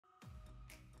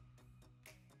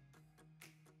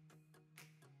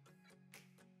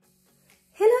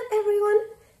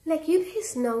Like you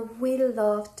guys know, we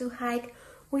love to hike,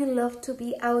 we love to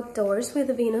be outdoors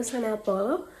with Venus and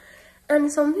Apollo. And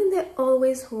something that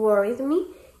always worried me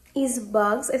is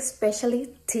bugs,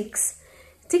 especially ticks.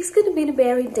 Ticks could be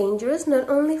very dangerous, not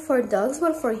only for dogs,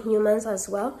 but for humans as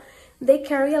well. They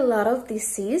carry a lot of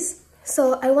disease.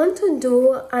 So I want to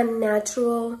do a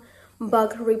natural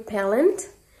bug repellent,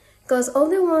 because all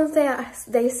the ones that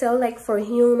they sell like for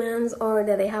humans or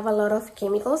that they have a lot of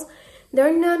chemicals,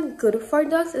 they're not good for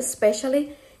dogs,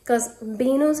 especially because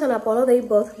Venus and Apollo, they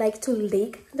both like to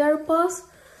lick their paws.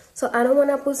 So I don't want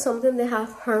to put something that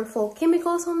have harmful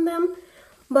chemicals on them.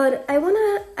 But I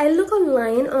look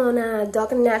online on a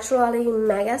Dog Naturally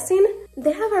magazine.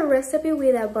 They have a recipe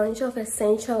with a bunch of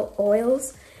essential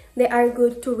oils. They are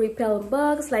good to repel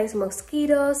bugs like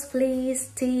mosquitoes,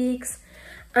 fleas, ticks,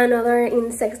 and other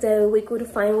insects that we could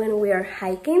find when we are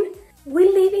hiking.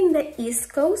 We live in the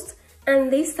East Coast,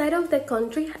 and this side of the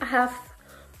country have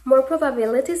more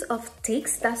probabilities of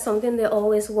ticks. That's something that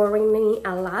always worries me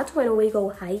a lot when we go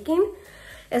hiking,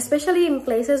 especially in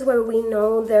places where we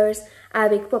know there's a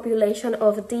big population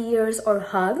of deers or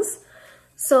hogs.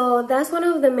 So that's one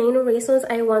of the main reasons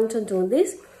I want to do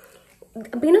this.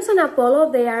 Venus and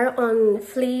Apollo, they are on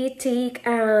flea, tick,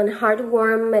 and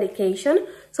heartworm medication.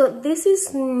 So this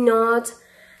is not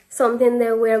something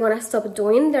that we're gonna stop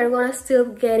doing. They're gonna still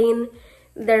getting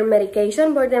their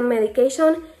medication, but the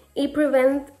medication, it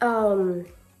prevents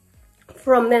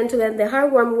from them to get the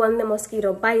heartworm when the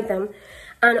mosquito bite them,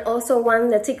 and also when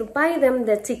the tick bite them,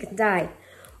 the tick die.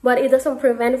 But it doesn't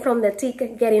prevent from the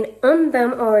tick getting on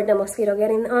them or the mosquito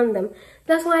getting on them.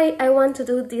 That's why I want to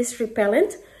do this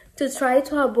repellent, to try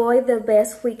to avoid the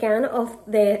best we can of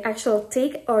the actual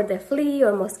tick or the flea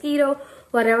or mosquito,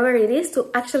 whatever it is, to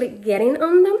actually getting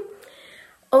on them.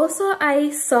 Also, I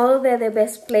saw that the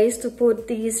best place to put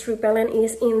this repellent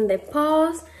is in the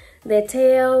paws, the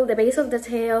tail, the base of the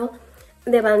tail,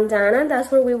 the bandana.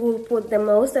 That's where we will put the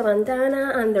most, the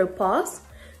bandana and their paws.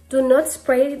 Do not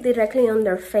spray directly on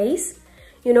their face.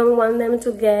 You don't want them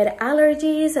to get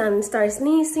allergies and start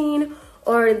sneezing,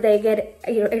 or they get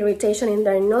irritation in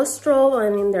their nostril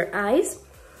and in their eyes.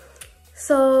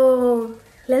 So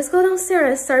let's go downstairs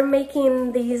and start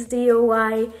making this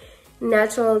DIY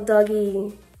natural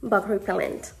doggy bug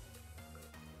repellent.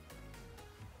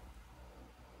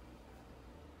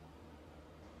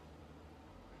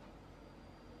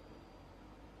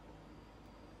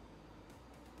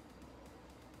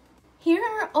 Here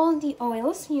are all the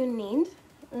oils you need,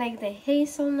 like the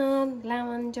hazelnut,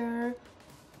 lavender,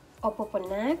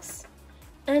 opoponax.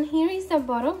 And here is the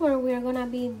bottle where we're gonna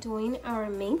be doing our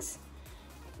mix.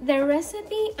 The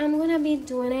recipe, I'm gonna be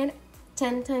doing it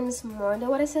 10 times more than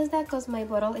what it says that, because my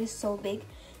bottle is so big.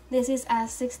 This is a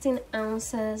 16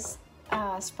 ounces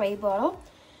spray bottle.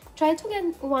 Try to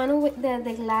get one with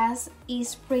the glass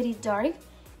is pretty dark.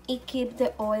 It keeps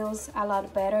the oils a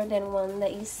lot better than one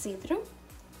that is see-through.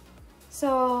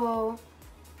 So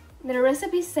the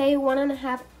recipe say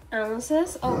 1.5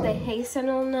 ounces of the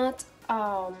hazelnut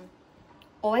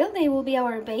oil. They will be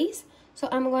our base. So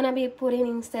I'm gonna be putting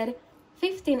instead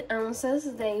 15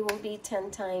 ounces. They will be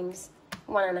 10 times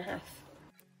 1.5.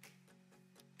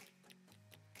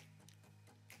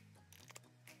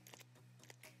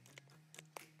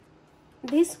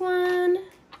 This one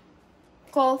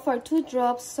called for 2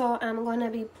 drops, so I'm gonna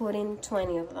be putting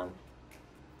 20 of them.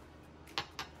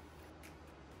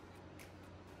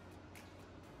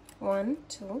 One,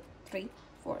 two, three,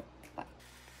 4, 5.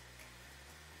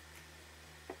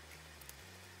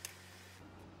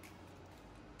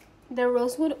 The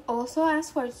rosewood also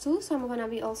asks for 2, so I'm gonna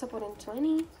be also putting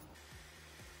 20.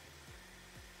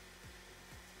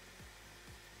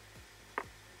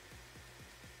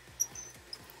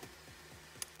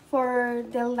 For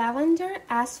the lavender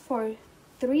asks for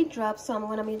 3 drops, so I'm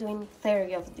gonna be doing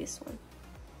 30 of this one.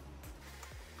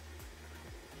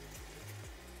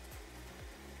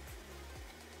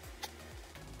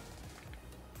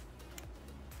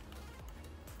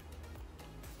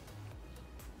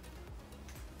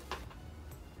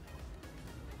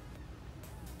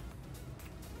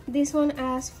 This one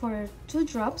asks for 2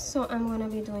 drops, so I'm gonna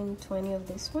be doing 20 of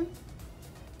this one.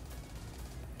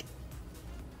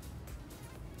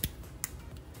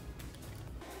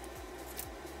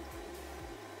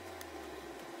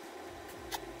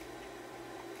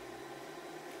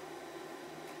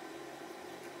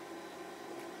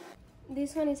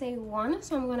 This one is a 1,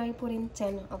 so I'm gonna be putting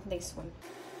 10 of this one.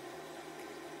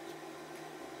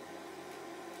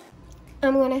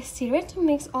 I'm gonna stir it to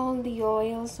mix all the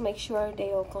oils, make sure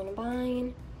they all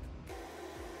combine.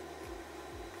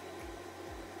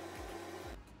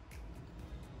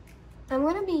 I'm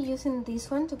gonna be using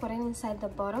this one to put it inside the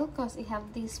bottle because it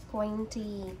have this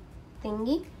pointy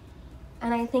thingy,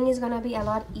 and I think it's gonna be a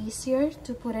lot easier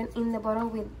to put it in the bottle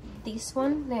with this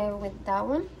one than with that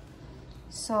one.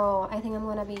 So I think I'm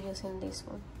gonna be using this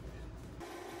one.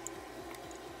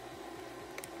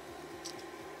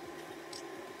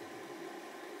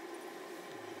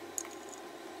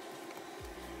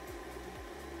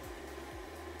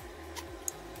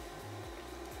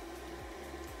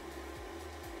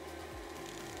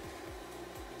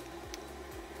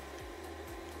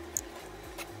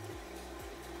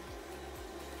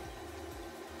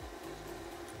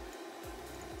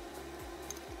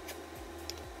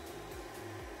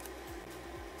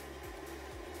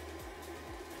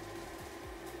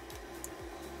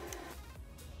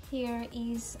 Here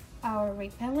is our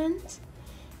repellent.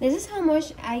 This is how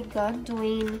much I got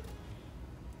doing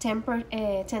 10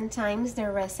 times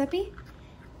the recipe.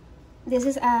 This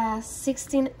is a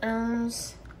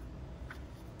 16-ounce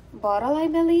bottle, I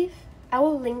believe. I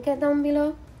will link it down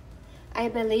below. I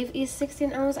believe it's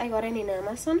 16 ounce. I got it in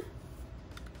Amazon.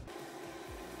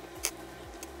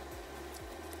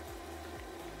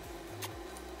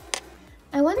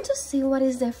 I want to see what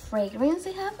is the fragrance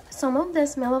they have. Some of the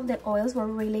smell of the oils were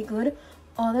really good,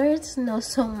 others not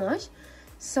so much.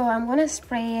 So I'm gonna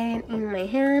spray it in my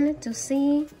hand to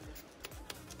see.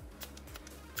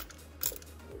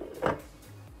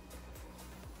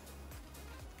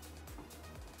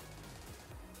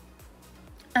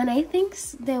 And I think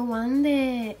the one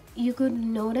that you could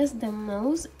notice the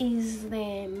most is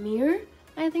the mirror,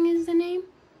 I think is the name,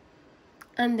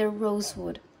 and the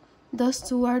rosewood. Those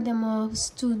two are the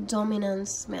most two dominant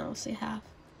smells you have.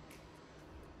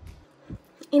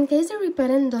 In case the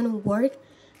repellent don't work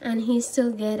and he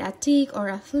still get a tick or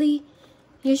a flea,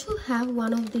 you should have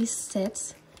one of these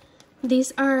sets.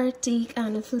 These are tick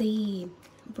and flea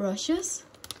brushes.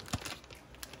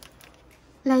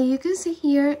 Like you can see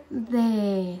here,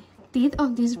 the teeth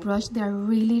of this brush, they're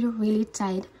really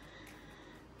tight.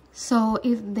 So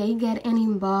if they get any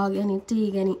bug, any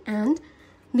tick, any ant,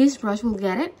 this brush will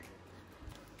get it.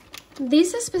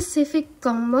 This specific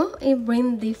combo, it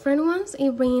brings different ones.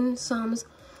 It brings some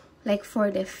like for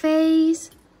the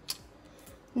face,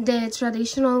 the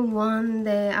traditional one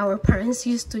that our parents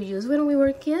used to use when we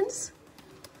were kids,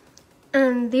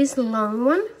 and this long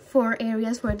one for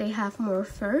areas where they have more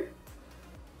fur.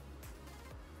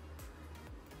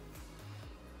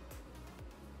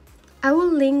 I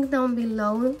will link down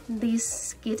below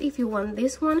this kit if you want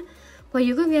this one, but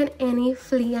you can get any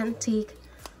flea and tick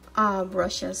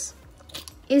brushes.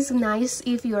 It's nice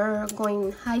if you're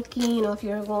going hiking or if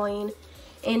you're going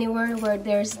anywhere where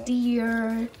there's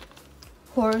deer,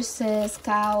 horses,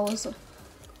 cows,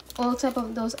 all type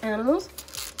of those animals,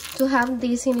 to have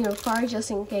this in your car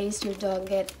just in case your dog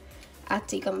get a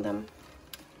tick on them.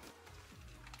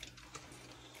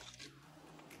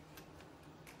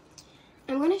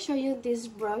 I'm gonna show you this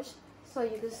brush so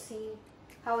you can see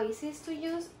how easy it is to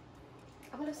use.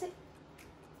 I'm gonna say,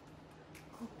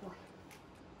 oh boy.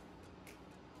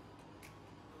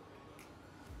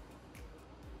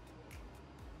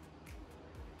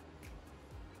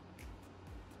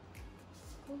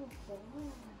 Good boy.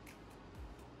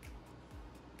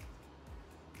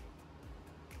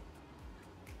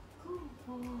 Good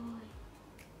boy.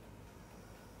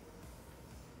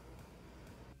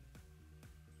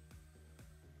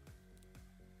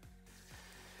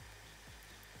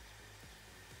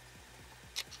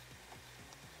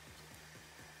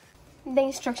 The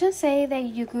instructions say that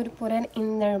you could put it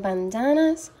in their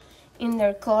bandanas, in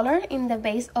their collar, in the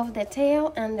base of the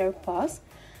tail, and their paws.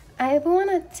 I want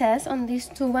to test on these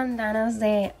two bandanas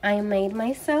that I made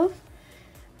myself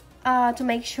to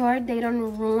make sure they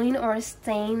don't ruin or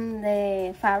stain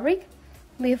the fabric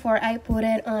before I put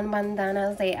it on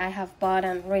bandanas that I have bought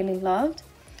and really loved.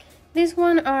 These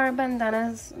one are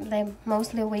bandanas that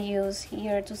mostly we use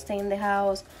here to stay in the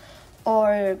house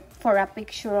or for a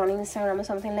picture on Instagram or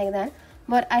something like that.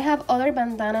 But I have other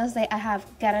bandanas that I have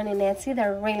gotten in Etsy.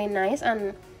 They're really nice,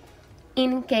 and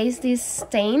in case this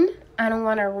stain, I don't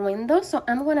want to ruin those, so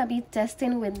I'm gonna be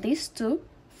testing with these two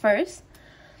first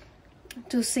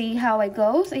to see how it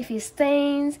goes, if it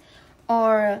stains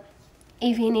or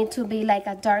if it needs to be like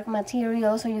a dark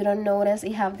material so you don't notice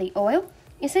it have the oil.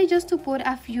 It says just to put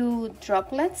a few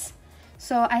droplets,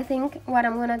 so I think what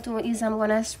I'm gonna do is I'm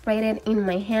gonna spray it in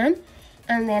my hand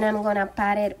and then I'm gonna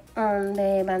pat it on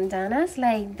the bandanas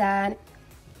like that.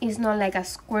 It's not like a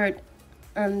squirt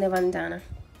on the bandana.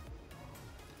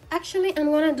 Actually,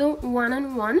 I'm gonna do one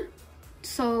on one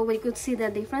so we could see the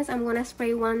difference. I'm gonna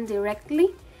spray one directly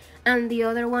and the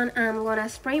other one I'm gonna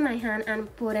spray my hand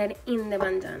and put it in the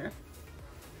bandana.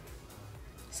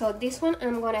 So this one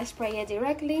I'm gonna spray it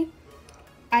directly.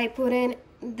 I put in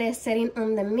the setting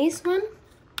on the mist one,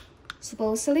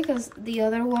 supposedly, because the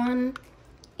other one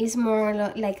is more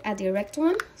like a direct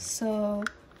one. So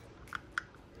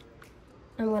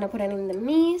I'm gonna put it in the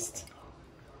mist.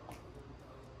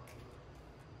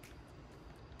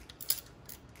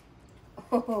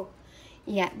 Oh,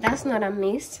 yeah, that's not a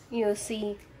mist. You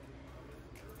see.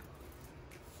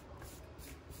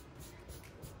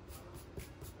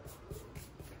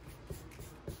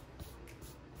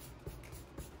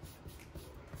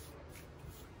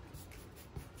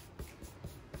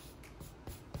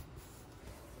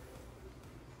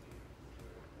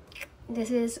 This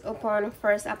is upon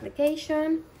first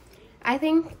application. I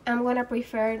think I'm gonna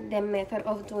prefer the method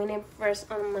of doing it first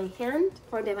on my hand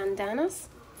for the bandanas.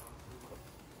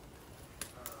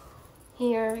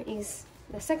 Here is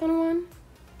the second one.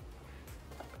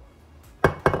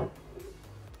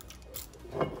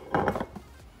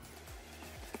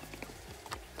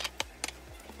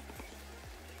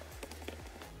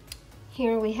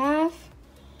 Here we have,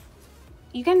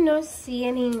 you cannot see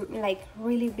any like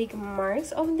really big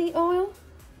marks of the oil.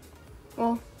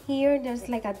 Well, here there's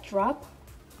like a drop.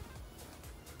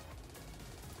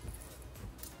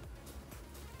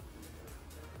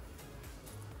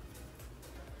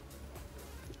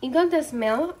 It got the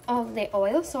smell of the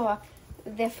oil, so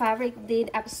the fabric did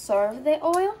absorb the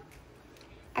oil.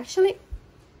 Actually,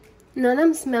 now that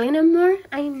I'm smelling it more,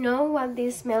 I know what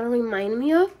this smell reminds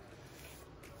me of.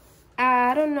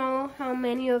 I don't know how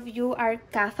many of you are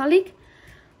Catholic,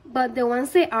 but the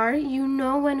ones that are, you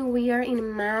know, when we are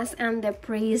in mass and the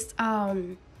priest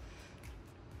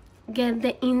get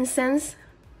the incense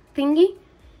thingy,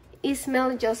 it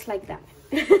smells just like that.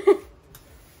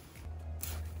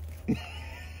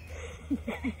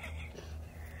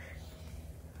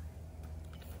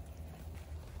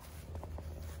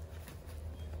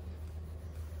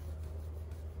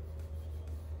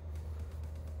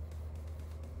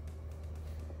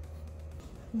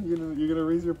 You're gonna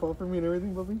raise your paw for me and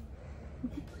everything, puppy?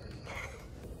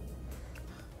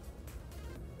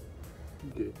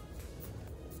 Okay.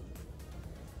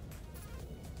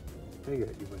 I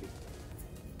got you, buddy.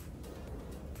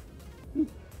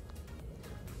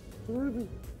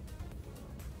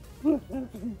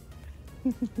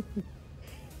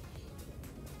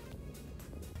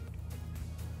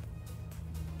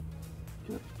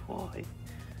 Good boy.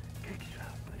 Good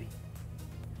job, buddy.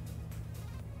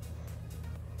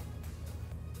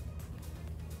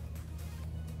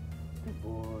 Good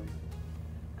boy.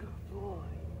 Good boy.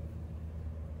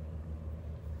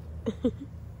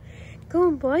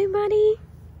 Good boy, buddy.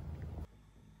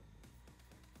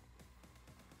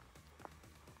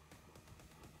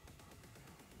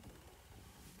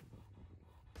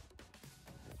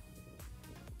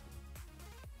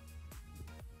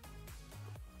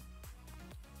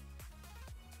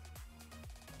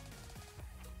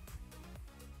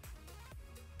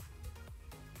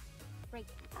 Break.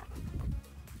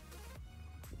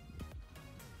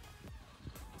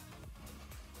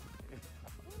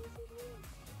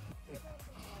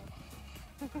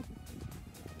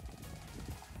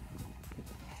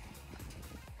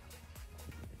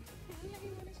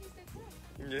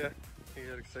 Yeah, he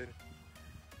got excited.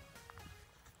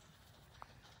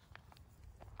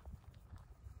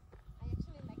 I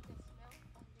actually like the smell of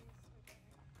this.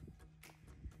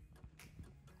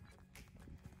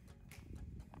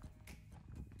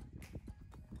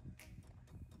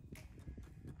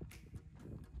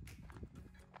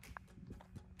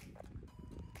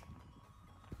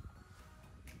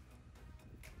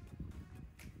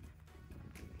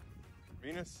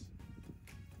 Venus,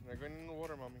 not going in the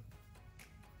water, mommy.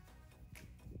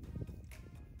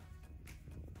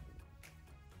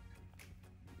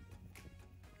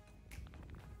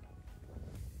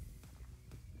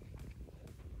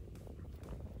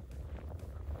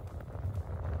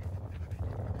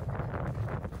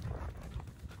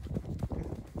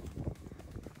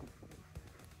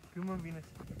 Come on, Venus.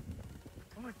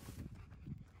 Come on.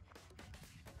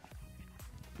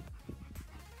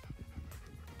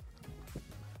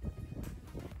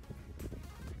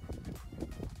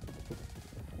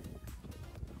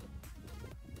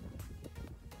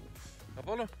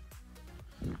 Apollo.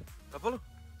 Apollo,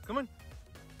 come on.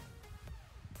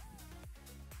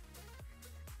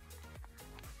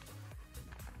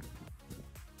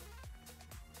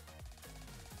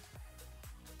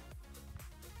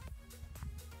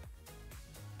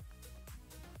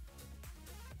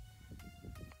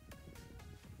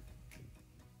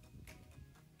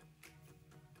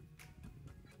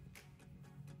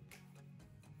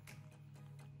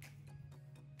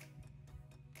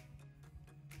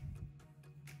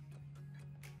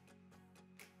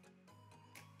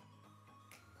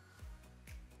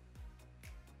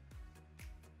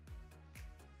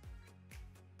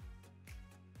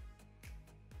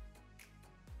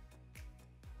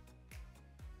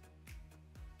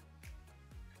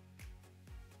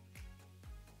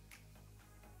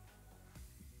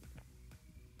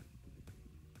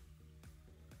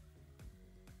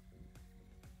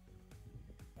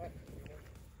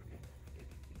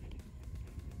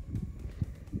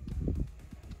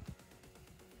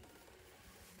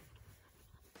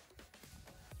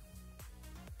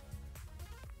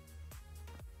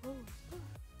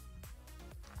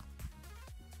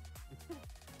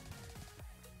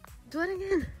 Do it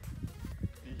again.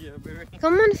 Yeah, baby.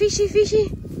 Come on, fishy, fishy. He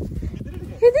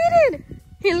did it.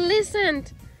 He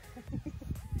listened.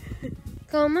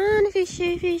 Come on,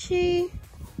 fishy, fishy.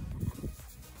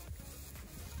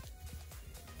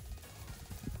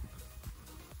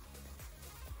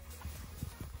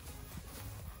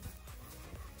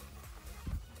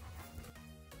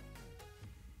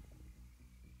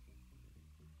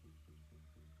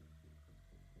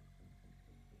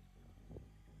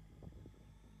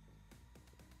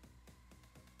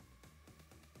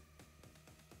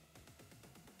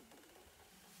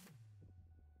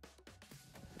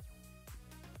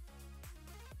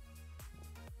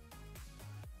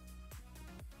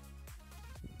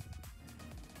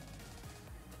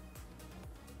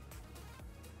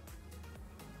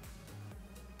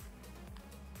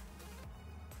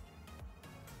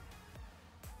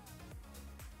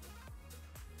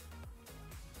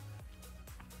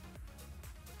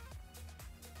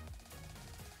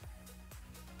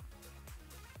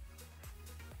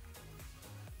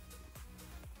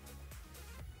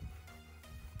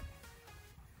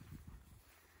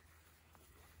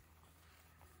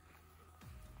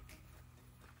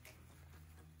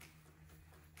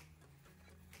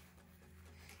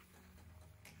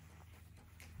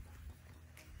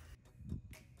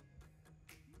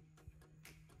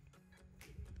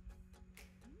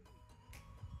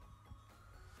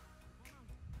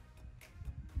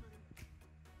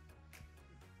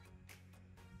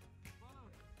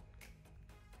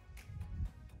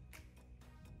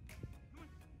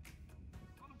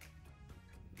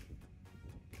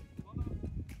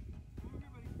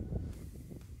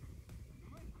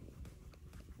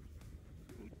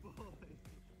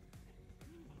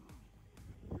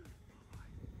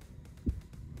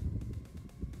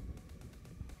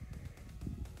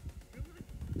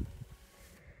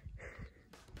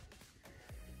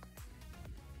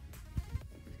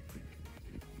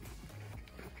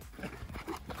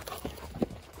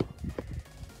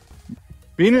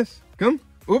 Venus, come.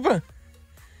 Oopa.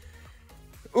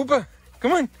 Oopa,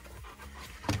 come on.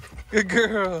 Good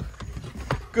girl.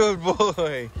 Good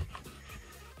boy.